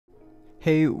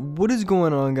Hey, what is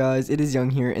going on, guys? It is Young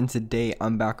here, and today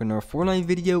I'm back on our Fortnite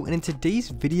video. And in today's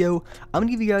video, I'm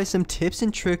gonna give you guys some tips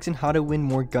and tricks on how to win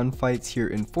more gunfights here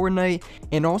in Fortnite,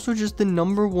 and also just the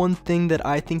number one thing that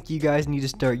I think you guys need to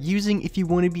start using if you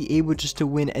want to be able just to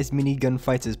win as many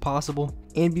gunfights as possible.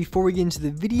 And before we get into the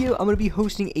video, I'm gonna be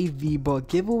hosting a V-Buck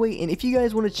giveaway, and if you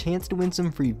guys want a chance to win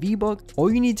some free V-Buck,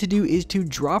 all you need to do is to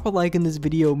drop a like in this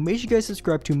video. Make sure you guys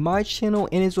subscribe to my channel,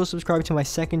 and as well subscribe to my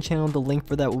second channel. The link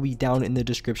for that will be down in the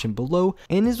description below,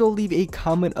 and as well leave a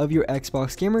comment of your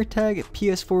Xbox gamer tag,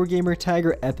 PS4 gamer tag,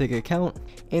 or Epic account.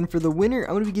 And for the winner,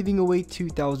 I'm going to be giving away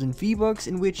 2,000 V-Bucks,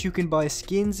 in which you can buy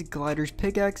skins, gliders,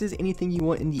 pickaxes, anything you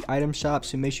want in the item shop,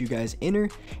 so make sure you guys enter.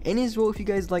 And as well, if you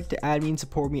guys like to add me and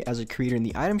support me as a creator in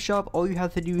the item shop, all you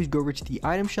have to do is go over to the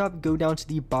item shop, go down to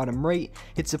the bottom right,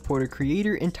 hit support a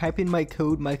creator, and type in my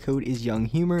code. My code is Young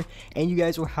Humor, and you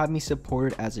guys will have me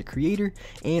supported as a creator.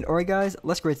 And alright guys,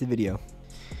 let's get right to the video.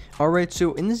 Alright,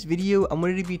 so in this video, I'm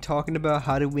going to be talking about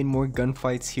how to win more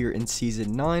gunfights here in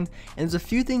Season 9, and there's a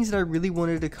few things that I really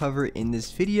wanted to cover in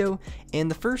this video. And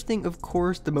the first thing, of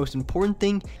course, the most important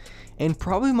thing, and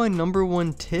probably my number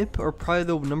one tip, or probably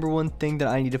the number one thing that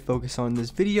I need to focus on in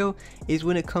this video, is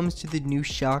when it comes to the new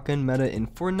shotgun meta in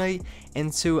Fortnite.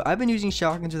 And so I've been using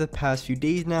shotguns for the past few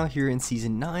days now here in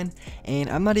Season 9, and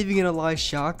I'm not even gonna lie,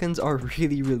 shotguns are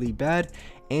really bad.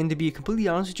 And to be completely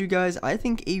honest with you guys, I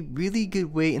think a really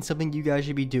good way, and something you guys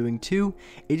should be doing too,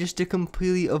 is just to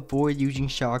completely avoid using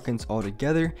shotguns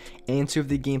altogether and serve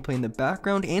the gameplay in the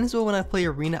background. And as well, when I play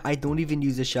arena, I don't even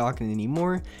use a shotgun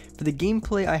anymore. For the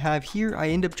gameplay I have here, I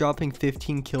end up dropping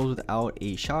 15 kills without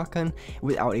a shotgun,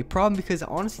 without a problem, because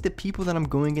honestly the people that I'm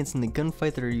going against in the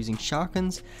gunfight that are using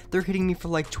shotguns, they're hitting me for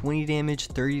like 20 damage,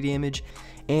 30 damage.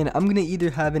 And I'm going to either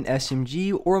have an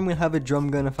SMG or I'm going to have a drum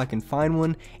gun if I can find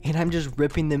one, and I'm just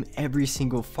ripping them every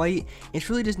single fight. It's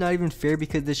really just not even fair,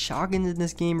 because the shotguns in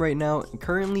this game right now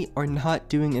currently are not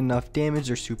doing enough damage.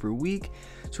 They're super weak.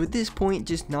 So at this point,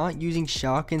 just not using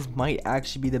shotguns might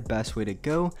actually be the best way to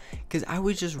go, because I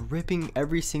was just ripping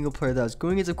every single player that I was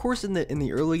going against. Of course, in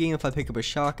the early game, if I pick up a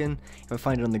shotgun, if I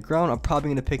find it on the ground, I'm probably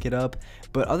going to pick it up.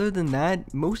 But other than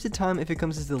that, most of the time, if it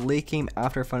comes to the late game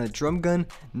after I find a drum gun,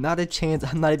 not a chance.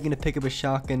 I'm not even going to pick up a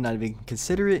shotgun, not even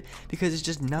consider it, because it's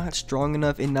just not strong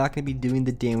enough and not going to be doing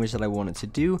the damage that I want it to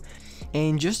do.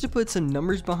 And just to put some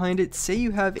numbers behind it, say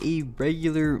you have a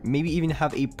regular, maybe even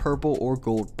have a purple or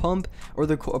gold pump, or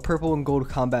the purple and gold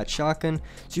combat shotgun.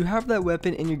 So you have that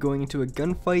weapon and you're going into a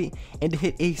gunfight, and to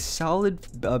hit a solid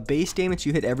base damage,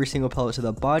 you hit every single pellet to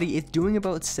the body, it's doing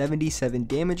about 77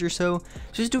 damage or so.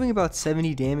 So it's doing about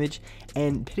 70 damage,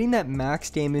 and hitting that max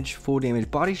damage, full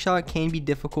damage body shot can be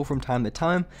difficult from time to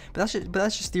time, but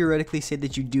that's just theoretically say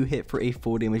that you do hit for a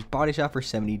full damage body shot for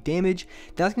 70 damage.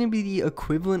 That's going to be the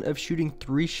equivalent of shooting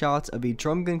 3 shots of a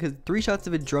drum gun, because 3 shots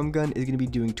of a drum gun is going to be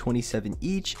doing 27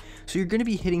 each. So you're going to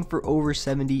be hitting for over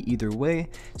 70 either way.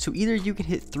 So either you can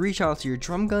hit 3 shots of your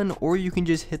drum gun, or you can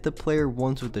just hit the player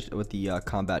once with the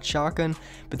combat shotgun.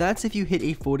 But that's if you hit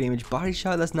a full damage body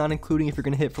shot. That's not including if you're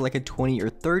going to hit for like a 20 or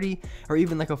 30, or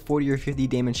even like a 40 or 50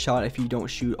 damage shot if you don't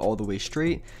shoot all the way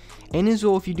straight. And as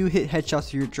well, if you do hit headshots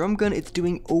with your drum gun, it's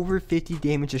doing over 50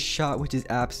 damage a shot, which is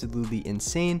absolutely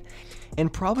insane.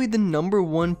 And probably the number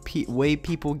one way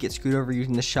people get screwed over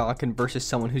using the shotgun versus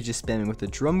someone who's just spamming with the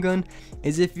drum gun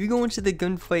is if you go into the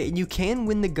gunfight, and you can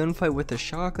win the gunfight with a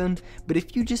shotgun, but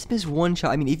if you just miss one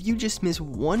shot, if you just miss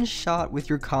one shot with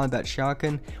your combat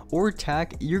shotgun or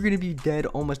attack, you're going to be dead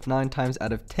almost 9 times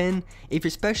out of 10,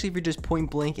 especially if you're just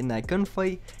point blank in that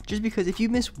gunfight, just because if you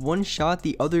miss one shot,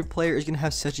 the other player is going to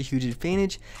have such a huge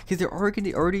advantage, because they're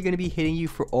already going to be hitting you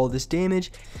for all this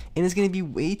damage, and it's going to be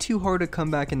way too hard to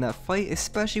come back in that fight,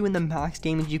 especially when the max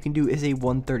damage you can do is a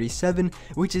 137,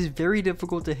 which is very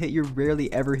difficult to hit. You're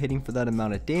rarely ever hitting for that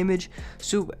amount of damage.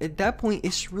 So at that point,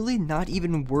 it's really not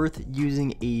even worth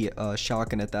using a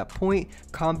shotgun at that point,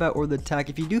 combat or the attack.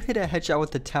 If you do hit a headshot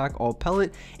with the attack all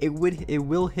pellet, it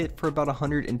will hit for about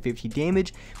 150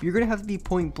 damage, but you're gonna have to be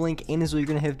point blank, and as well, you're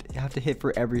gonna have to hit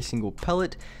for every single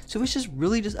pellet. So it's just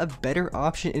really just a better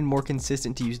option and more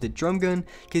consistent to use the drum gun,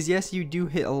 because yes, you do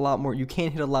hit a lot more, you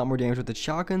can hit a lot more damage with the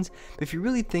shotguns, but if you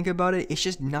really think about it, it's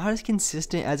just not as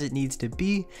consistent as it needs to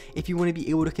be if you want to be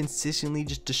able to consistently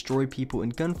just destroy people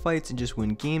in gunfights and just win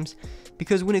games.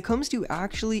 because when it comes to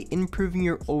actually improving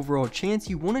your overall chance,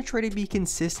 you want to try to be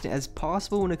consistent as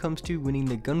possible when it comes to winning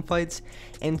the gunfights,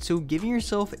 and so giving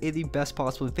yourself the best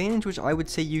possible advantage, which I would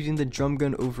say using the drum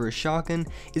gun over a shotgun,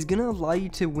 is going to allow you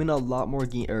to win a lot more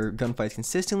gunfights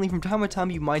consistently. From time to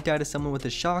time you might die to someone with a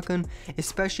shotgun,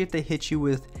 especially if they hit you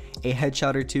with a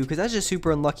headshot or two, because that's just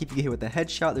super unlucky. If you get hit with a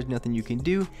headshot, there's nothing you can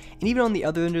do. And even on the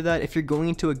other end of that, if you're going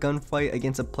into a gunfight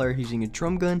against a player who's using a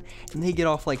drum gun and they get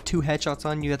off like 2 headshots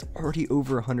on you, that's already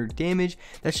over 100 damage.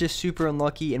 That's just super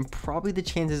unlucky, and probably the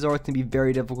chances are it's going to be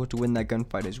very difficult to win that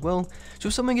gunfight as well. So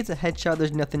if someone gets a headshot,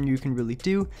 there's nothing you can really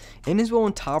do. And as well,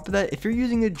 on top of that, if you're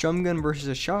using a drum gun versus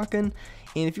a shotgun,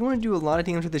 and if you want to do a lot of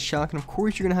damage with the shotgun, of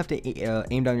course you're going to have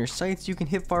to aim down your sights. You can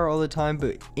hit fire all the time,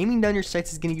 but aiming down your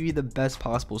sights is going to give you the best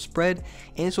possible spread,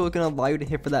 and so it's going to allow you to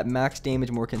hit for that max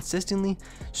damage more consistently.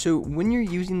 So when you're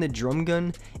using the drum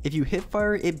gun, if you hit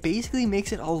fire, it basically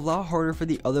makes it a lot harder for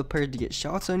the other players to get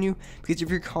shots on you, because if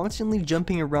you're constantly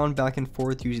jumping around back and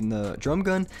forth using the drum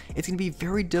gun, it's going to be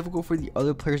very difficult for the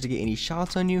other players to get any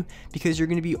shots on you, because you're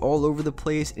going to be all over the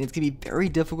place, and it's going to be very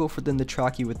difficult for them to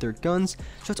track you with their guns.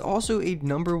 So it's also a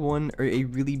number one, or a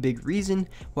really big reason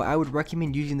why I would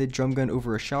recommend using the drum gun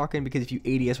over a shotgun, because if you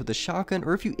ADS with a shotgun,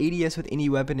 or if you ADS with any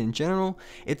weapon in general,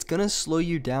 it's gonna slow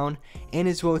you down, and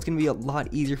as well it's gonna be a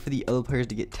lot easier for the other players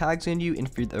to get tags on you,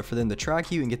 and for them to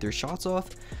track you and get their shots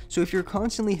off. So if you're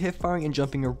constantly hip firing and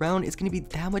jumping around, it's gonna be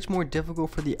that much more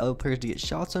difficult for the other players to get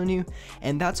shots on you,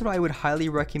 and that's what I would highly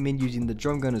recommend using the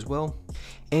drum gun as well.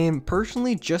 And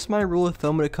personally, just my rule of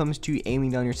thumb when it comes to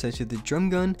aiming down your sights with the drum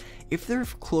gun, if they're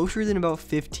closer than about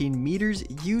 15 meters,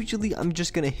 usually I'm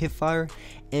just gonna hip fire.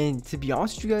 And to be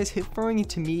honest with you guys, hip firing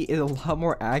to me is a lot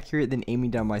more accurate than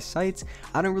aiming down my sights.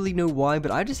 I don't really know why,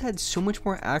 but I just had so much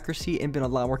more accuracy and been a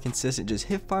lot more consistent just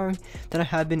hip firing than I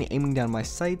have been aiming down my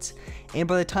sights. And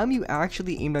by the time you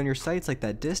actually aim down your sights, like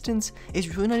that distance,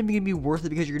 it's really not even gonna be worth it,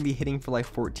 because you're gonna be hitting for like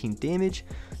 14 damage.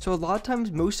 So a lot of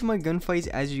times, most of my gunfights,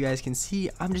 as you guys can see,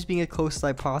 I'm just being as close as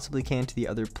I possibly can to the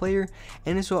other player,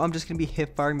 and so I'm just gonna be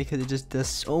hip firing because it just does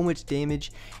so much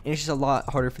damage, and it's just a lot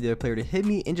harder for the other player to hit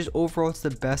me, and just overall it's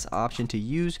the best option to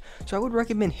use. So I would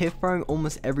recommend hip firing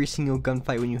almost every single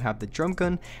gunfight when you have the drum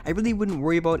gun. I really wouldn't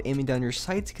worry about aiming down your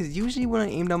sights, because usually when I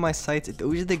aim down my sights,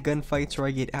 those are the gunfights where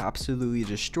I get absolutely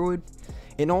destroyed.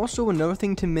 And also another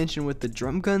thing to mention with the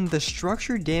drum gun, the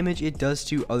structure damage it does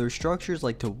to other structures,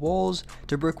 like to walls,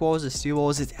 to brick walls, to steel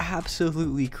walls, is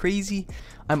absolutely crazy.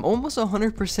 I'm almost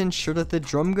 100% sure that the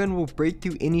drum gun will break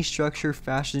through any structure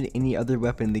faster than any other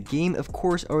weapon in the game, of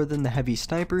course other than the heavy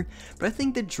sniper, but I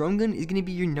think the drum gun is going to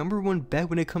be your #1 bet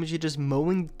when it comes to just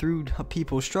mowing through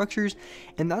people's structures,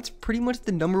 and that's pretty much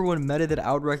the #1 meta that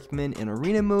I would recommend in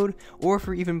arena mode, or if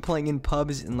you're even playing in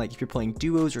pubs, and like if you're playing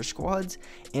duos or squads.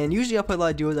 And usually I play a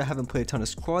lot of duos, I haven't played a ton of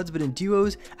squads, but in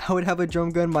duos I would have a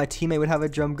drum gun, my teammate would have a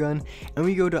drum gun, and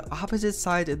we go to opposite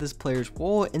sides of this player's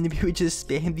wall, and then we would just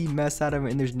spam the mess out of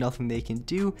him, and there's nothing they can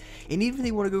do. And even if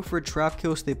they want to go for a trap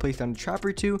kill, so they place down a trap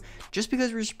or two, just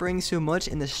because we're spraying so much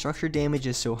and the structure damage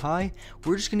is so high,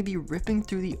 we're just going to be ripping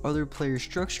through the other player's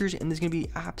structures, and there's going to be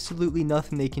absolutely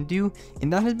nothing they can do.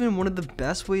 And that has been one of the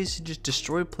best ways to just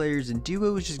destroy players in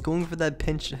duos, just going for that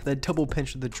pinch, that double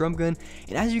pinch with the drum gun.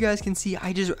 And as you guys can see,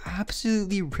 I just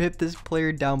absolutely ripped this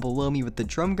player down below me with the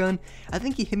drum gun. I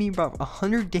think he hit me about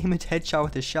 100 damage headshot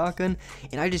with a shotgun,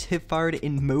 and I just hip fired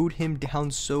and mowed him down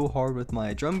so hard with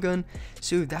my drum gun.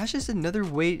 So that's just another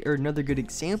way, or another good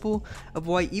example of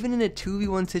why even in a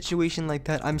 2v1 situation like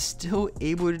that, I'm still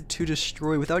able to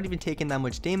destroy without even taking that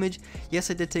much damage.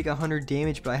 Yes, I did take 100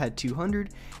 damage, but I had 200,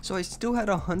 so I still had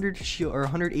 100 shield or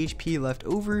 100 HP left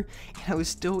over, and I was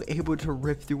still able to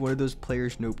rip through one of those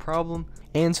players no problem.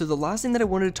 And so the last thing that I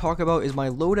wanted to talk about is my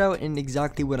loadout and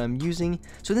exactly what I'm using.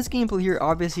 So in this gameplay here,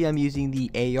 obviously I'm using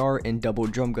the AR and double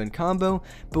drum gun combo,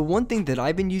 but one thing that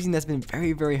I've been using that's been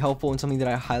very helpful, and something that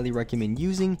I highly recommend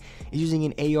using, is using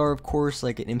an AR, of course,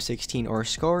 like an M16 or a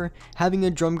SCAR, having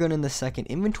a drum gun in the second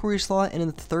inventory slot, and in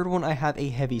the third one I have a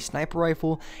heavy sniper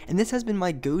rifle. And this has been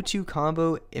my go-to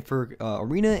combo for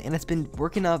arena, and it's been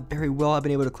working out very well. I've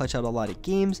been able to clutch out a lot of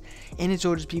games, and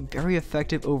it'll just be very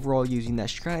effective overall using that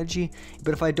strategy.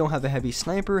 But if I don't have a heavy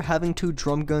sniper, having 2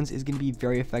 drum guns is going to be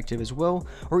very effective as well,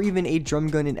 or even a drum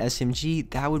gun and SMG,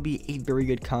 that would be a very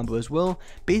good combo as well.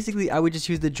 Basically, I would just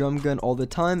use the drum gun all the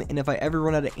time, and if I ever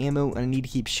run out of ammo and I need to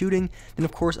keep shooting, then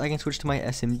of course I can switch to my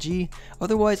SMG.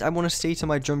 Otherwise, I want to stay to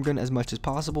my drum gun as much as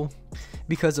possible.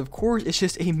 because of course it's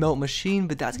just a melt machine,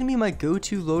 but that's gonna be my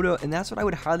go-to loadout, and that's what I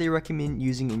would highly recommend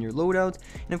using in your loadout.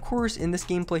 And of course in this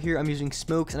gameplay here I'm using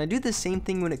smokes, and I do the same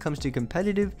thing when it comes to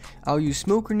competitive. I'll use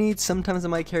smoke grenades, sometimes I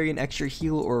might carry an extra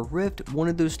heal or a rift. One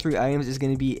of those 3 items is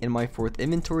going to be in my 4th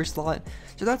inventory slot,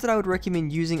 so that's what I would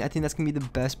recommend using. I think that's going to be the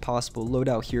best possible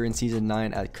loadout here in season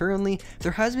 9 at currently.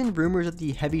 There has been rumors that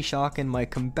the heavy shotgun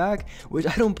might come back, which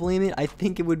I don't blame it. I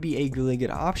think it would be a really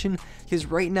good option, because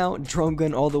right now drum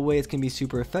gun all the way, it's going to be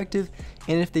super effective.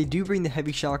 And if they do bring the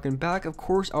heavy shotgun back, of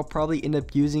course I'll probably end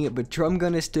up using it, but drum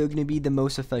gun is still going to be the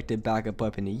most effective backup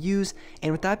weapon to use.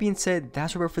 And with that being said,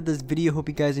 that's what for this video. Hope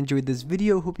you guys enjoyed this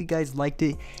video, hope you guys liked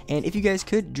it, and if you guys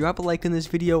could drop a like on this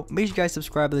video, make sure you guys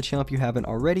subscribe to the channel if you haven't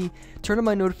already, turn on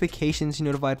my notifications to be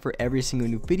notified for every single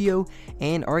new video.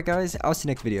 And alright guys, I'll see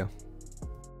you next video.